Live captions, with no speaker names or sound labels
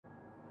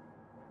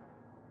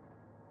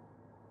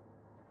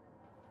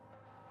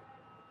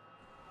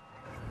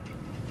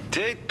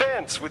Take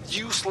pants with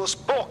useless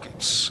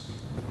pockets.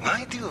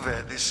 Why do you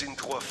wear this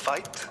into a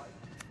fight?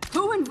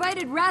 Who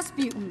invited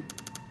Rasputin?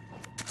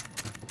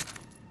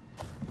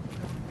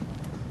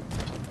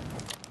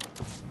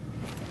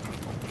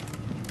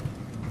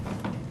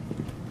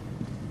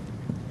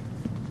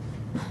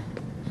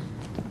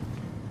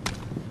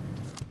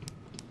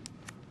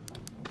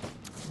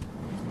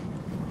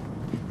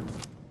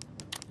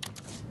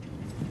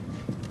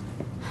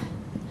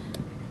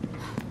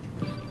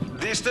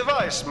 This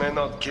device may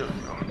not kill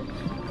you,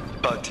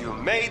 but you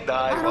may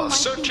die while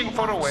searching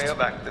for a way of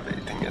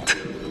activating it.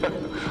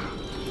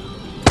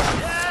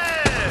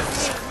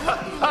 Yes!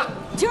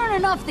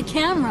 Turning off the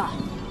camera.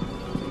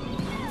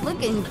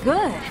 Looking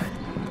good.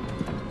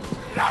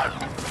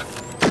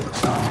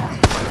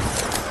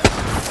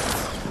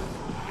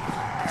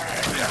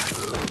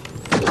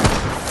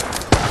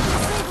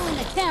 Disabling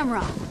the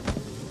camera.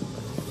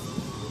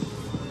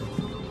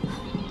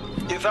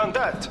 You found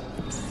that?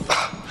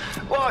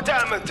 What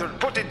amateur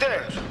put it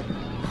there?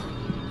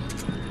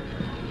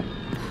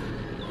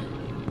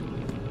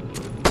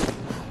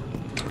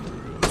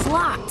 It's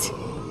locked.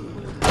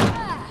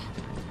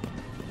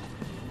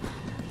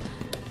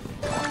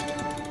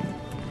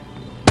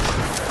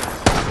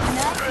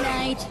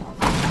 Night.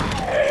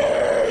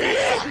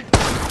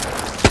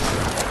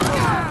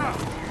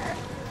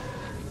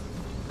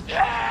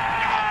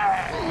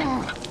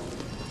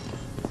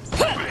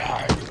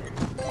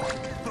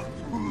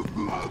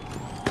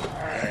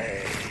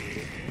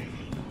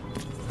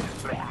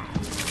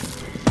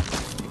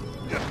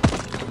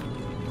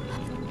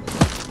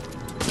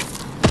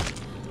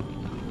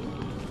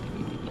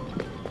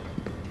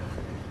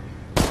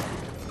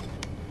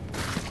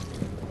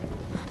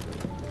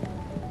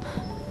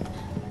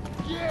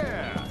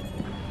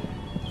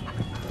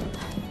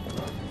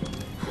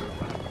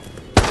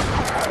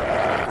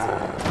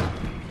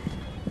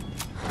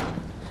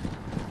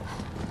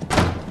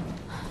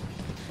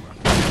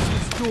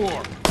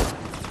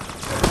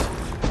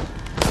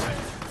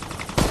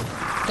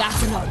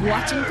 That's enough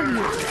watching from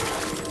you.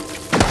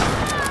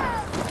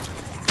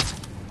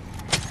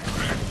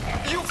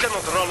 You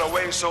cannot run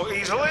away so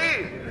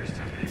easily.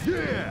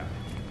 Yeah.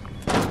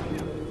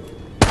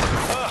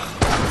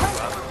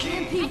 Grab a key.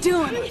 What's he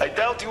doing? I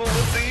doubt you will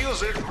live to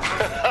use it.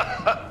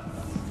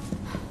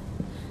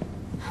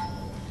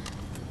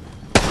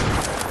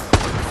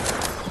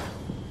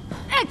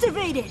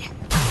 Activated.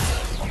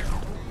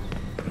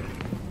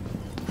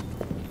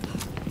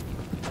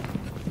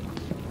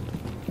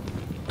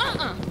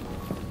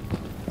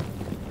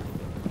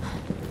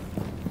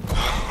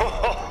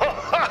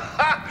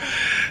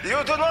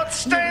 You do not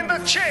stand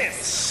a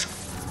chance.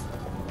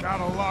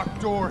 Got a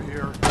locked door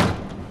here.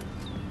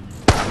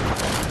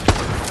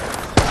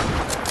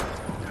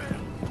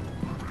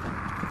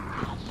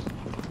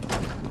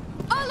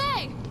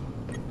 Ole!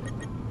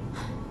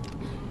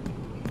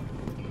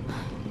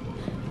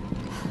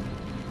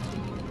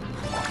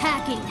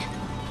 Hacking.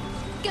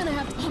 Gonna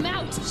have to come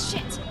out.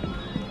 Shit.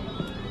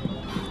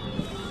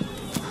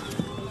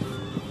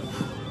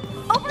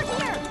 Over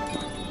here.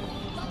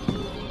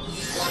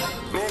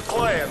 My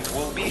client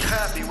will be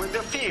happy with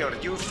the fear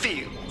you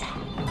feel.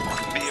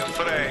 Be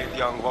afraid,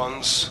 young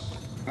ones.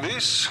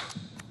 This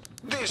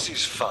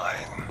is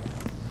fine.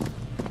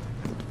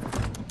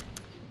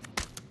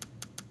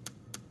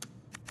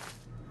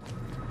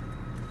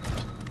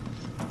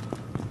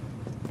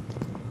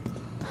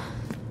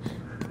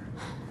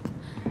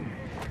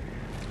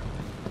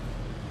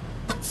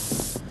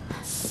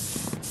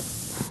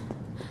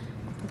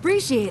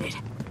 Appreciate it.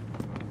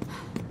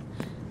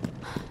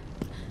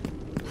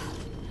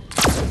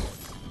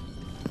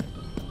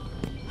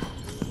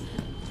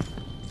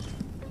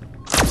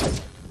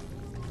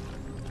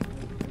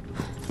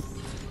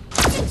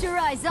 Get your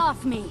eyes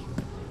off me.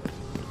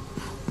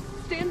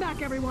 Stand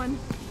back, everyone.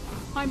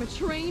 I'm a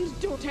trained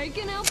door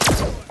taken out the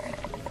door.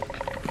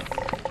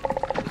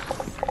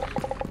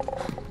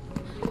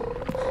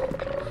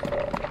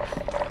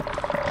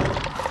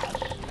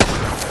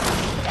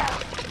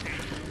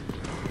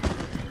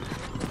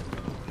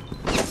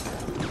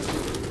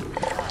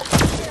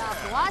 Stop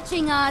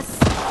watching us.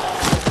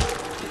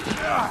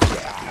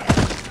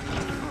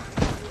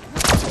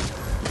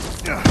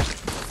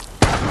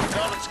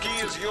 College key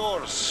is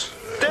yours.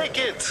 Take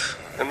it,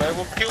 and I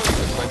will kill you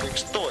with my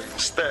next toy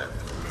instead.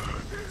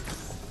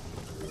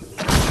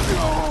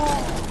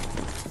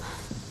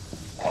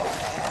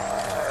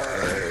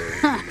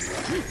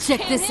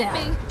 Check this out.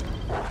 Me.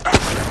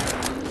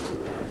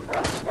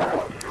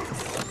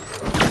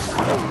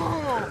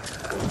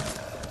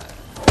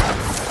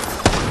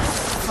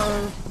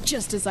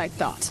 Just as I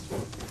thought.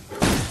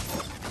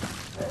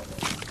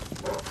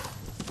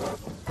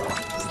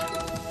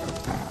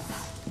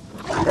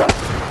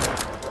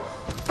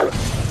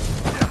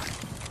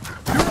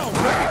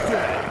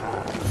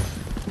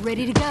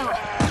 Ready to go.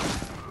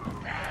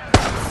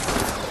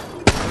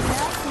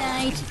 Last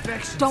night.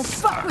 Don't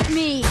fuck with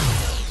me.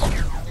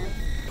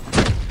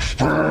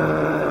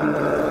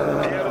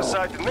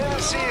 Parasite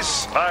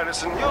Nemesis,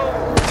 Virus and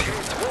Yo,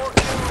 Hate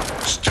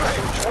Working,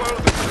 Strange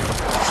World.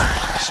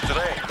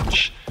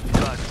 Strange,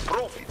 but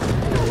profit.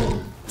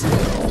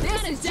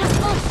 This is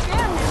just no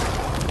scandal.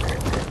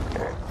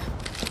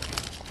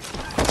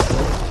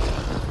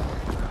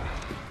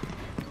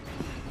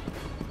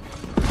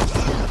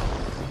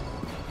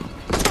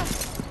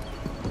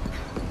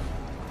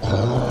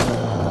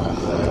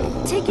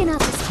 Taking out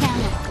this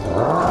camera.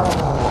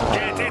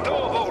 Get it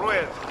over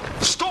with.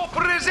 Stop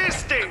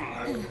resisting.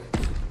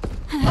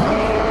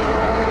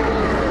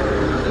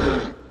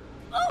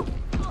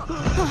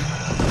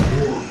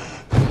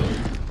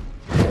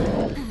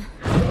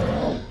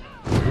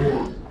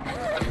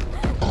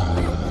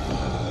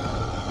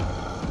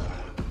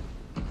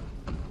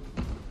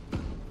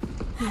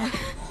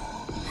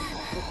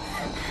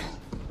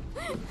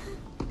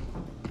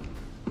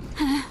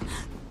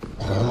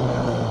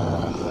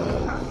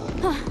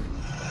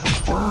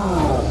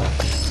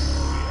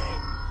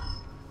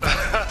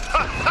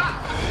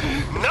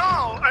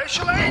 Now I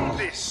shall end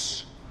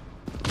this.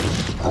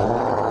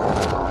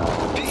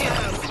 Be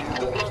happy you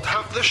do not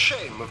have the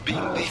shame of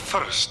being the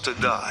first to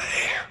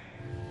die.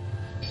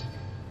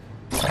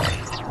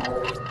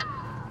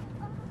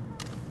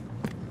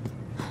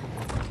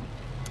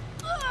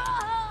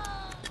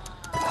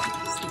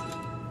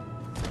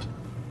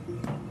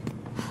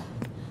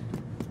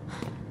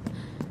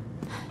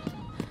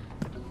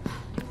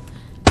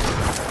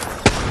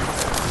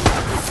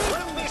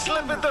 Let me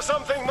slip into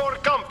something more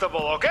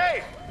comfortable,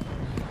 okay?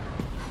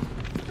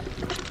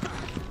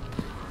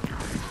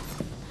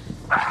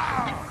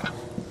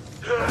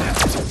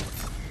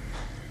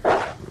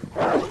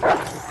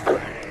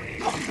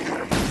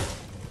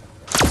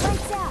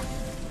 Lights out.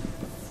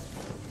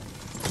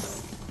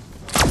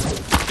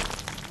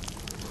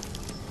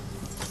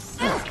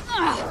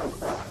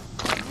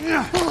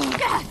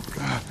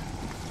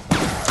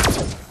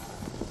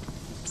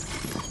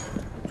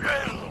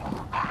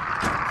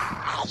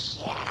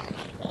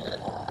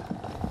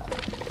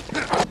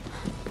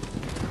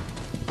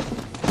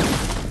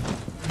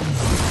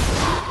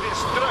 This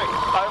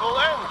strength I will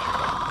end.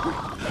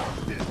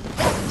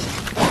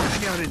 I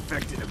got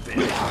infected a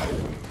bit.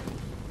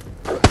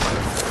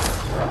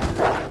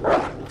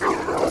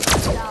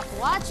 Stop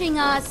watching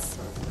us.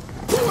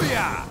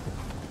 Booyah!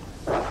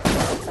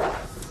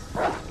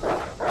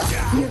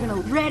 You're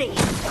gonna ready.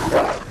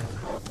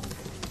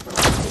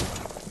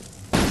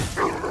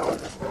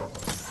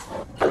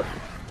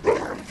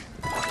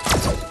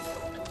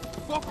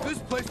 Fuck this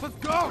place, let's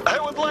go! I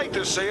would like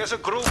to say as a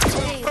group you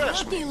Hey,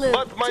 impressed me, looky-loo,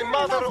 but my turn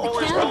mother off the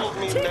always camera. told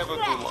me Take never to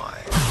that. lie.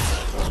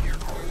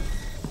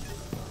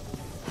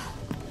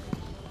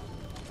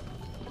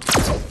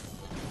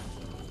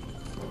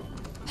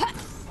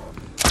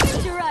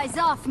 Get your eyes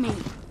off me.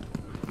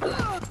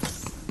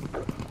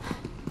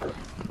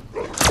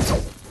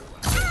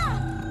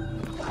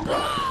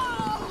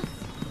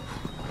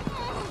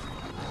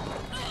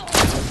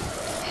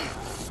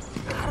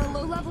 Got a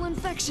low-level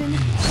infection.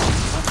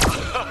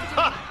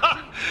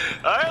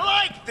 I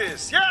like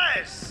this,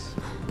 yes!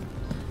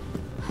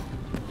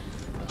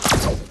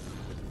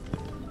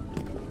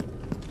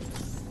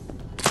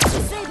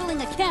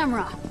 Disabling a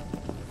camera.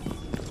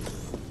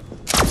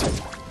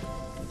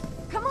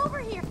 Come over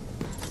here.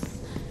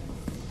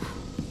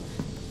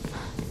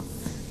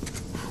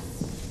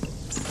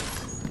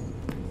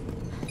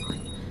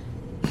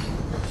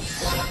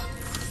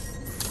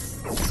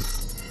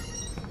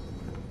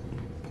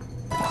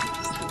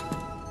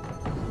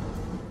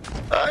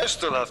 I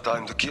still have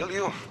time to kill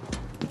you.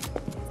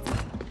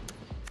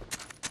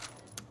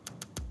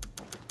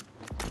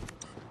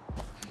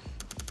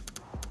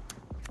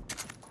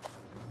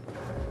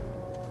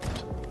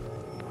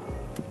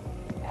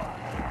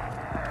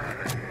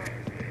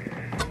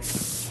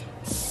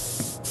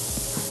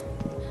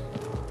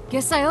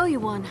 Guess I owe you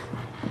one.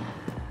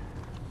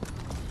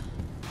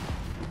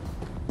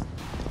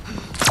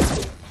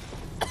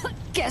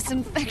 Guess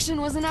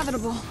infection was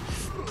inevitable.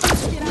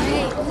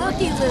 Hey,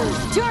 looky-loo,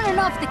 turning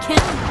off the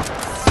camera.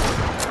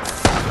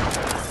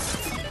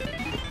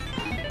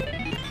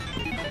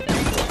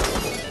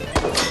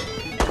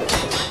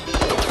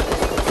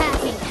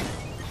 Hacking.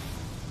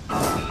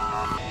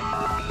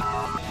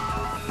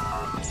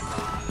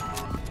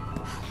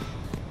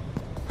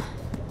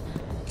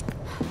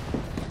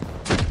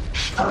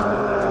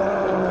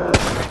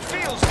 It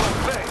feels like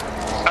pain,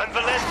 and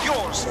will end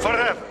yours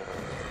forever.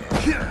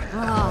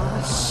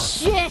 Oh,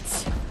 shit!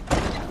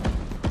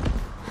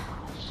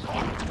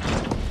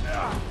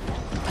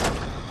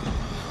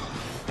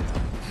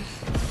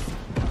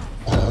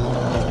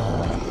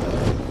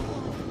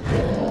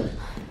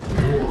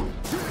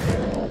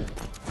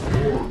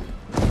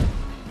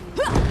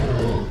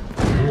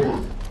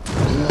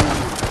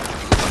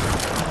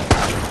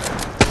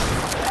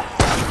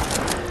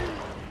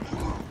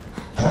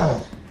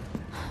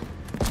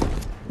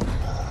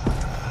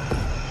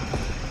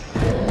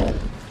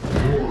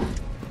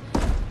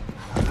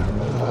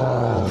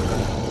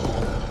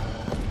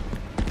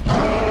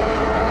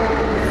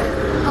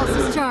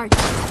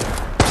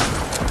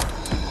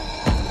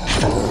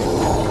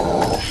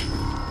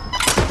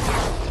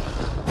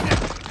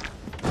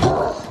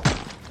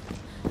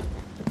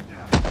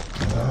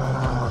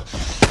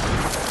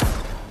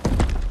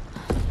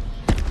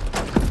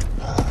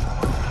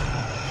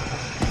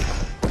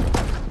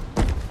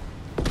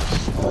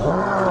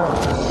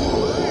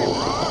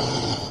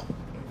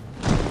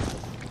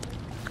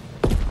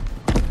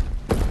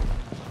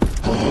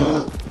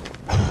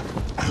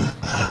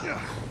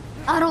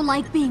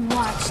 like being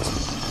watched.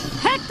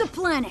 Hack the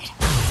planet!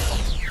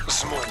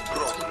 Small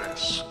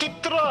progress.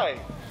 Keep trying.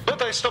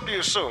 Bet I stop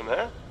you soon,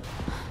 eh?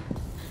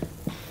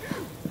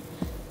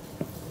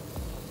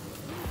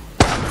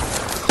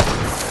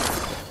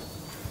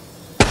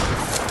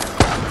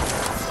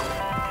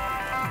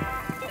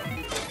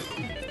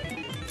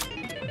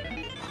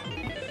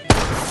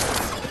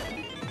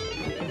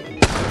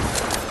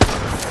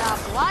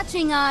 Stop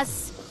watching us!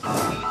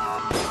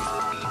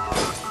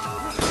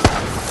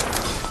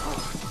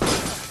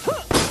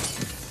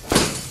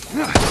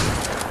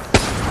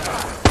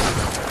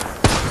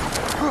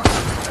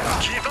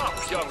 Give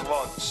up, young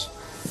ones.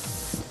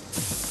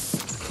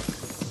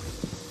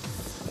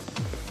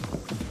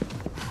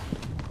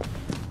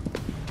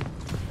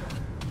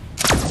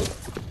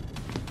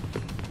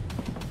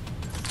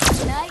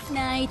 Night,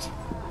 night.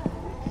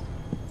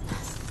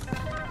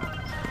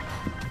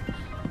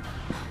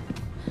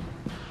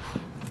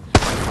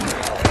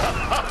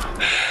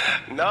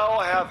 Now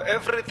I have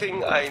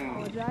everything I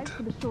need. Apologize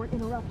for the short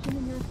interruption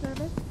in your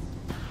service.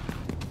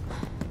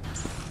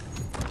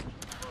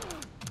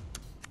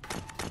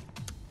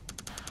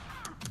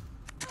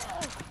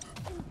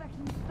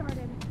 Infection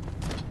started.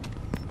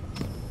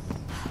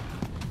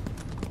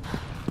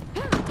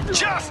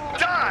 Just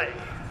die!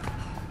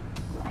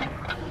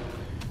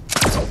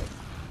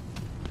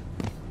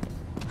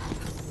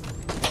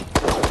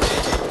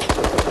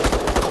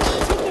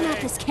 Taking out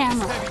this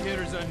camera. Heavy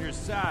hitters on your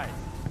side.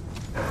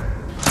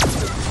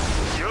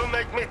 You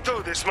make me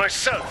do this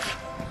myself.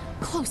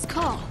 Close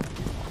call.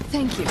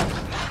 Thank you.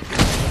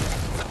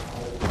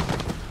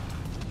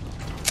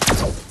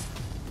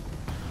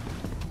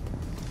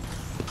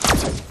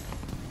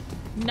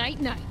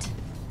 Night, night.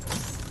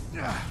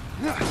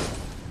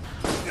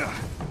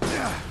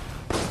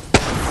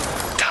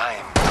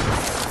 Time.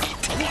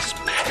 It is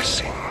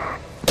passing.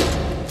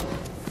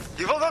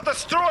 You will not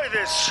destroy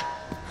this.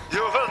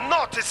 You will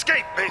not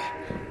escape me.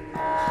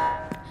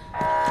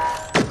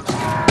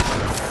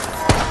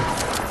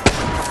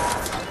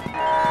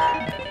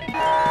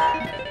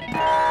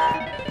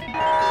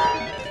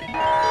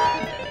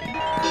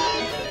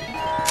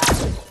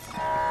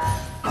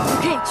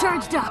 Okay,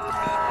 charged up.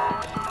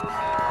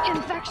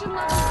 Infection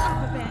levels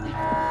up a bit.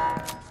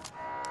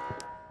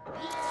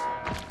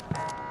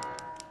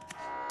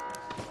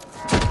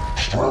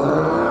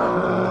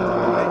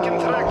 I can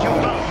track you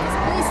down.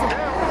 This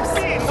There will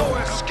be no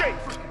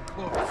escape.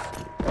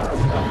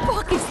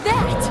 fuck is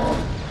that?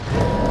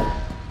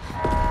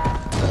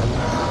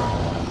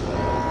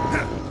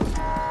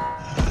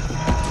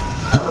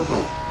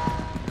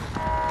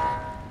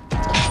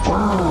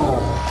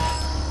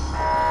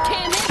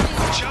 Damn it!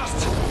 Just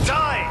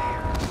die.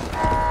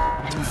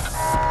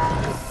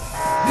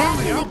 Back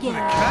in the game.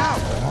 Cow.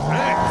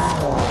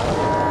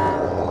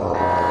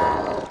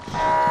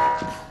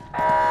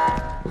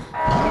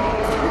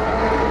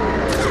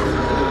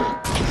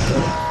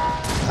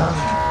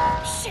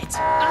 Shit!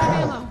 Out of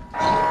ammo.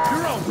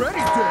 You're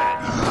already dead.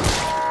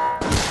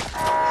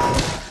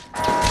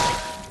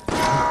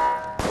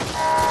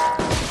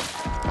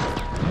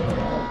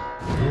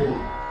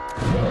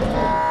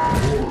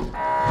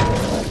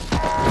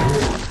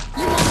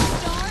 You want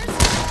stars?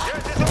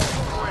 Get it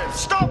over with.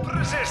 Stop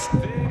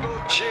resisting. Evil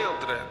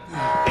children.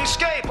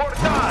 Escape or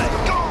die.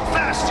 Go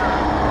faster.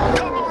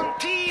 Come on,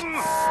 team.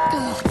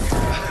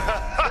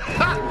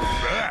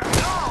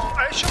 Now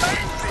I shall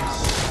end this.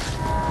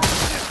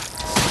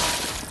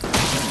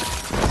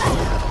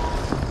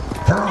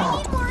 I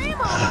need more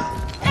ammo!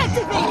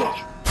 Activate it!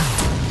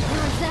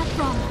 Where is that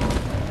from?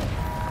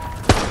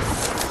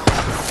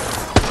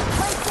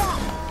 Like that!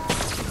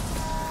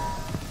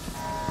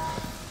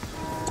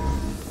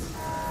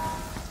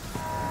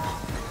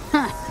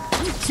 Huh.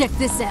 Check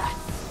this out.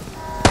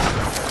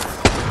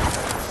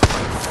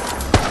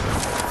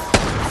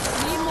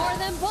 Need more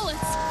than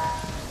bullets.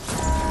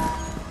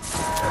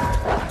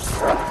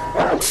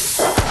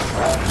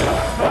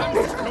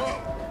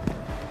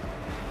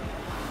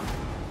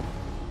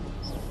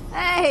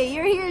 Hey,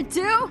 you're here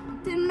too?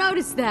 Didn't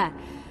notice that.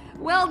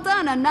 Well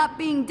done on not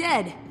being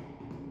dead.